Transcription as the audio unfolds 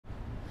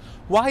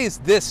Why is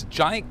this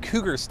giant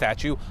cougar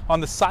statue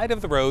on the side of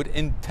the road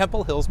in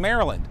Temple Hills,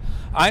 Maryland?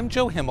 I'm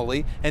Joe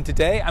Himmelly, and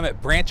today I'm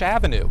at Branch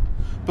Avenue.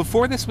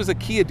 Before this was a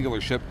Kia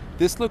dealership,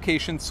 this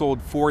location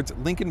sold Ford's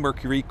Lincoln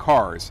Mercury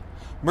cars.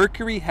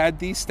 Mercury had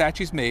these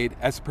statues made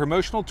as a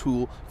promotional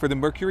tool for the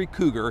Mercury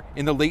Cougar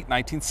in the late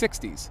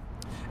 1960s.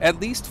 At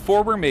least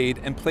 4 were made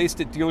and placed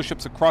at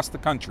dealerships across the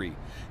country.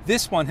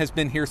 This one has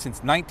been here since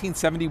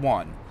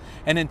 1971.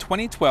 And in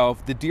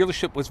 2012, the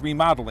dealership was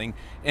remodeling,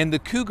 and the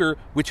Cougar,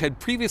 which had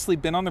previously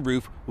been on the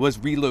roof, was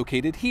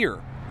relocated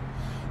here.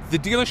 The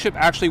dealership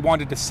actually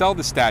wanted to sell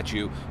the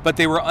statue, but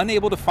they were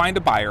unable to find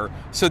a buyer,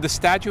 so the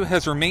statue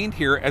has remained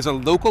here as a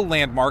local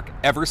landmark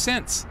ever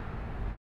since.